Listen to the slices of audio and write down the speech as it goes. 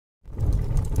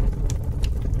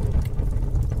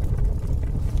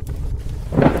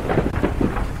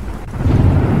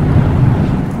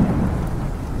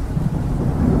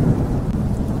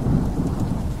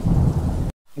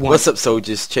What's up,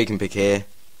 soldiers? Chicken Pig here,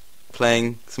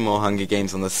 playing some more Hunger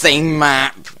Games on the same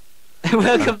map.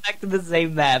 Welcome back to the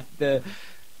same map.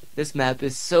 This map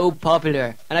is so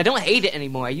popular, and I don't hate it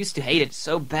anymore. I used to hate it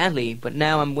so badly, but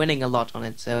now I'm winning a lot on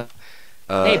it. So,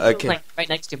 hey, okay. like right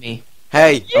next to me.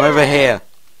 Hey, I'm over here.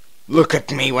 Look at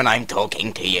me when I'm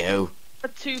talking to you.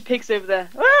 Got 2 pigs over there.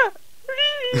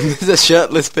 There's a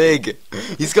shirtless pig.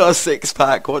 He's got a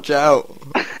 6-pack. Watch out.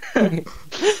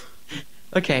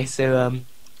 Okay, so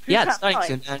yeah, it's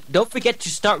starting soon. Don't forget to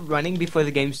start running before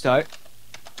the game starts.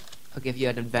 I'll give you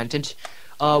an advantage.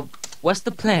 What's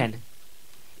the plan?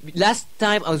 Last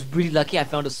time I was really lucky. I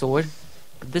found a sword,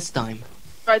 but this time.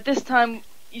 Right, this time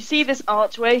you see this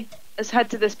archway. Let's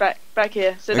head to this back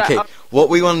here. So Okay, what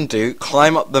we want to do: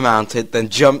 climb up the mountain, then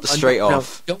jump straight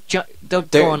off.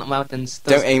 Don't go on mountains.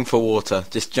 Don't aim for water.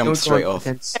 Just jump straight off.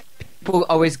 People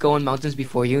always go on mountains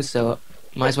before you, so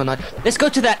might as well not. Let's go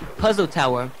to that puzzle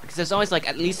tower because there's always like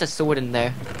at least a sword in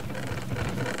there.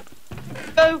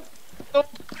 Go.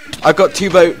 I've got 2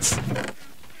 boats.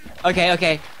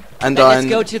 Okay. And let's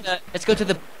go to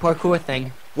the parkour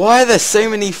thing. Why are there so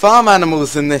many farm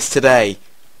animals in this today?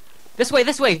 This way.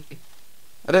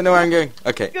 I don't know where I'm going.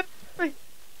 Okay.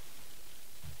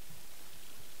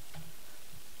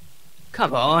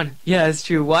 Come on. Yeah, it's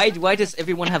true. Why does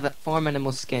everyone have a farm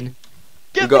animal skin?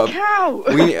 Get the cow!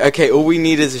 Okay, all we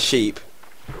need is a sheep.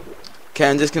 Okay,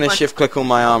 I'm just gonna shift click all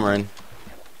my armor in.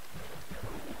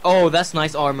 Oh, that's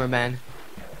nice armor, man.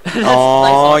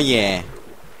 Oh yeah.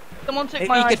 Someone took Maybe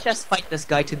my you iron could chest. fight this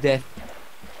guy to death.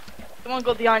 Someone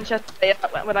got the iron chest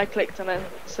when I clicked on it.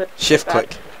 So Shift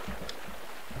click.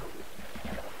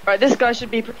 Right, this guy should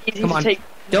be pretty easy Come to on. take.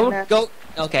 Don't go.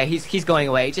 Okay, he's going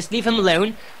away. Just leave him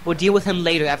alone. We'll deal with him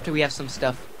later after we have some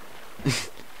stuff.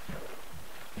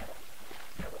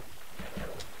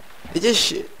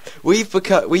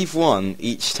 We've won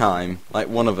each time. Like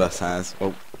one of us has.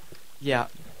 Well, Yeah.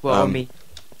 Well, me.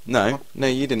 no,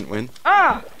 you didn't win.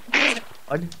 Ah!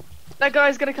 What? That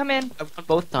guy's gonna come in. I won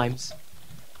both times.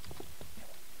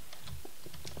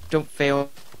 Don't fail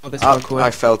on this parkour.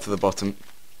 I fell to the bottom.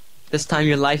 This time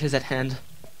your life is at hand.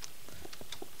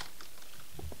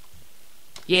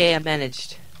 Yeah, I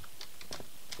managed.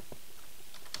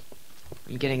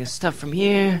 I'm getting his stuff from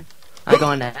here. I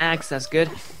got an axe, that's good.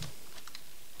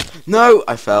 No,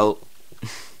 I fell.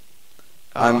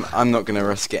 Oh. I'm not gonna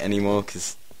risk it anymore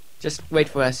because. Just wait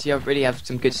for us. You already have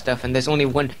some good stuff, and there's only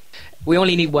one. We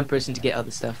only need one person to get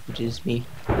other stuff, which is me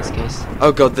in this case.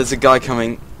 Oh god, there's a guy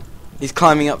coming. He's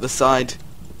climbing up the side.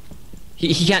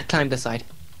 He can't climb the side.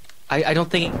 I don't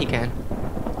think he can.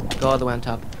 Go all the way on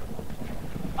top.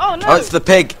 Oh no! Oh, it's the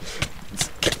pig.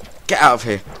 Get out of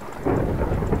here.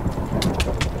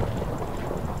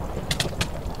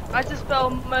 I just fell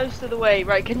most of the way.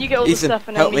 Right, can you get all Ethan, the stuff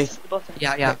and help then me. meet us at the bottom?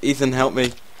 Yeah. Ethan, help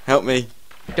me. Help me.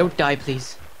 Don't die,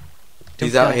 please.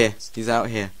 He's Don't out die. here. He's out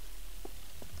here.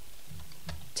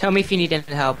 Tell me if you need any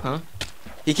help, huh?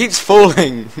 He keeps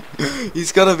falling.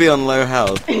 He's gotta be on low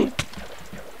health.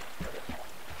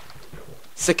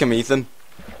 Sick him, Ethan.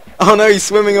 Oh no, he's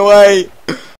swimming away.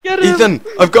 Get him! Ethan,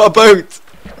 I've got a boat.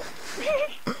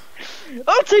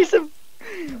 I'll chase him!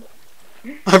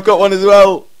 I've got one as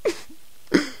well.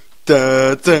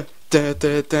 Da, da, da,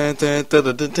 da, da, da, da, da,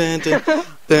 da, da, da, da,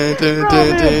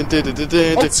 da, da, da,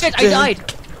 da. Oh shit, I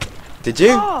died! Did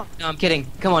you? Oh! No, I'm kidding.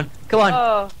 Come on.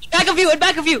 Oh. Back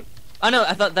of you! Oh no,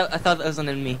 I thought that was an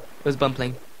enemy. It was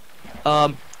bumpling.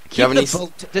 Keep have the any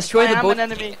boat. Destroy I the am boat. an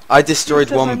enemy. I destroyed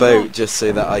Who says one I'm boat not? just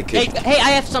so that I could. Hey,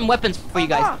 I have some weapons for you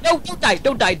guys. Ah. No,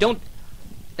 don't die, don't.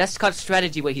 That's called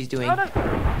strategy. What he's doing. Oh no!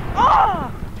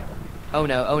 Ah! Oh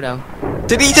no.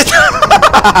 Did he just?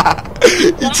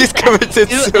 He just committed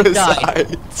You died.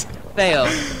 suicide. Fail.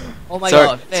 Oh my Sorry,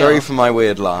 god. Fail. sorry for my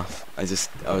weird laugh. I was.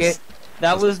 Okay,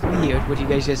 that was weird. What you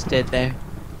guys just did there.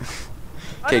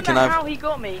 Okay, I don't know how he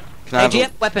got me. Can I Hey, have do you a,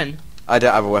 have a weapon? I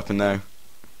don't have a weapon, no.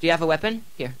 Do you have a weapon?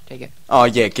 Here, take it. Oh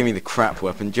yeah, give me the crap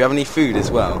weapon. Do you have any food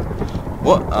as well?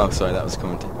 What? Oh, sorry, that was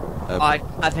comment. I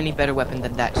don't have any better weapon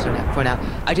than that. So for now,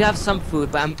 I do have some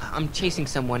food, but I'm chasing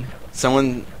someone.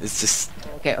 Someone is just.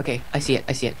 Okay. I see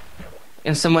it.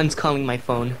 And someone's calling my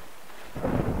phone.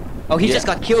 Oh, he Yeah. just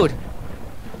got killed.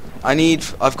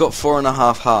 I've got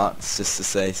 4.5 hearts, just to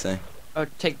say so. Oh,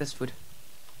 take this food.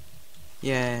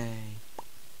 Yay.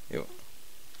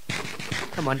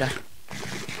 Come on,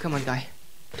 guy.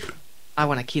 I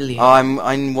wanna kill you. Oh,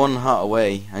 I'm 1 heart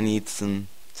away. I need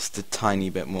just a tiny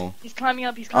bit more. He's climbing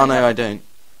up, Oh no, I don't.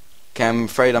 Okay, I'm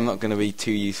afraid I'm not going to be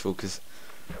too useful because.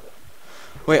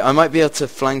 Wait, I might be able to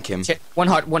flank him. Shit, one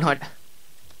heart.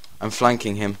 I'm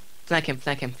flanking him. Flank him.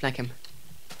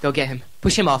 Go get him.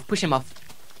 Push him off.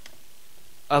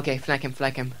 Okay, flank him,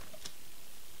 flank him.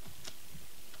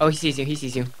 Oh, he sees you, he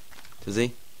sees you. Does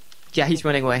he? Yeah, he's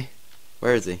running away.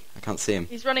 Where is he? I can't see him.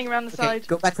 He's running around the Okay, side.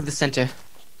 go back to the center.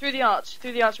 Through the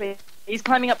archway. He's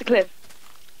climbing up the cliff.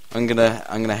 I'm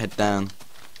gonna head down.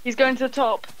 He's going to the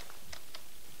top.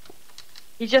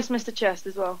 He just missed a chest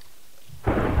as well.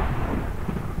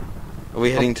 Are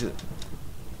we heading to?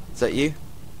 Is that you?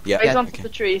 Yeah. He's on top Okay. of the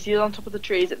trees. He's on top of the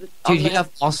trees. At the, Dude, you have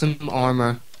awesome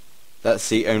armor.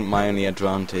 That's my only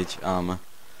advantage, armor.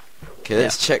 Okay,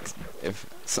 let's check if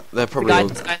they're The probably guy all.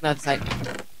 on the other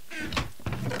side.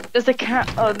 There's a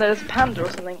cat. Oh, there's a panda or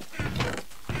something.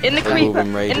 In the They've all creeper. been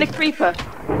In the raided. creeper.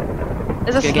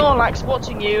 There's a Okay, Snorlax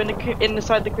watching you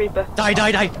inside the creeper. Die,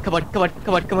 die, die! Come on, come on,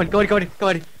 come on, come on, go on, go on, go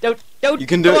on! Don't! You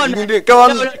can do go it. On. You can do it. Go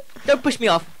on. No, don't push me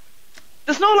off.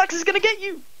 The Snorlax is gonna get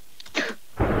you.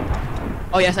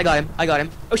 Oh yes, I got him. I got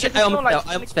him. Oh shit! There's I a almost Snorlax fell. in I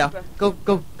the almost fell. creeper. Go,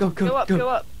 go, go, go, Go up. Go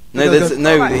up. No, Go, there's go.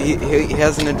 no. Alright. He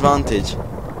has an advantage.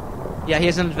 Yeah, he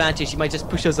has an advantage. He might just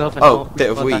push us off. And Oh, all- bit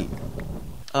of all wheat.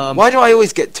 that. Why do I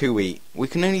always get 2 wheat? We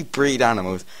can only breed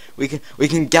animals. We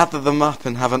can gather them up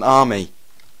and have an army.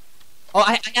 Oh,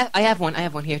 I have one. I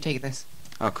have one here. Take this.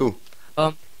 Oh, cool.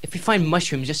 If you find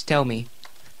mushrooms, just tell me.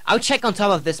 I'll check on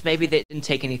top of this. Maybe they didn't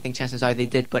take anything. Chances are they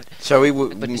did, but Shall we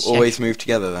But just always move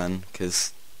together then?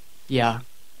 Because yeah,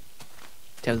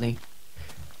 totally.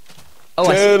 Oh,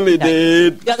 I see a totally name tag.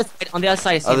 did. The other side, on the other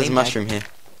side, I see Oh, a there's a name mushroom here.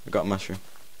 I got a mushroom. tag.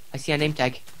 I see a name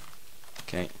tag.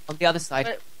 Okay. On the other side.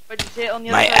 Where did you see it on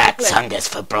the My other side of the axe cliff? hungers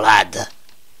for blood.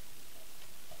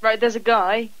 Right, there's a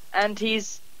guy, and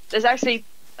there's actually,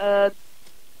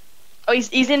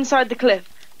 he's inside the cliff.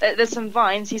 There's some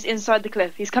vines. He's inside the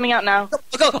cliff. He's coming out now.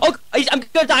 I'm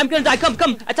gonna die. I'm gonna die.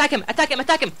 Come, attack him. Attack him.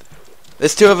 Attack him.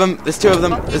 There's two of them. There's two of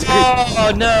them. There's a group.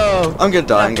 Oh no. I'm gonna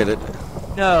die. I'm gonna.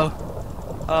 No.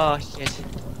 Oh shit.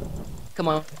 Come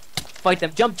on. Fight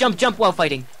them. Jump while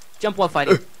fighting. Jump while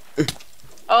fighting.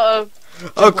 Uh-oh.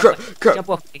 Oh crap! Crap! Jump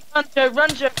while fighting. Run,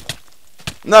 Joe.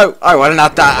 No, I will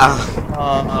not die.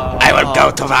 I will go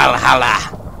Oh, to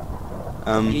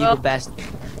Valhalla. you evil bastard.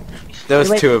 There was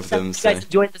Anyway, two of if them. you So guys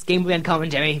enjoyed this gameplay and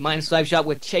commentary. Mine's SwipeShot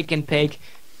with Shaken Pig.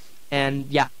 And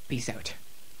yeah, peace out.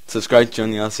 subscribe to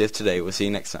join the RCF today. We'll see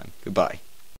you next time. Goodbye.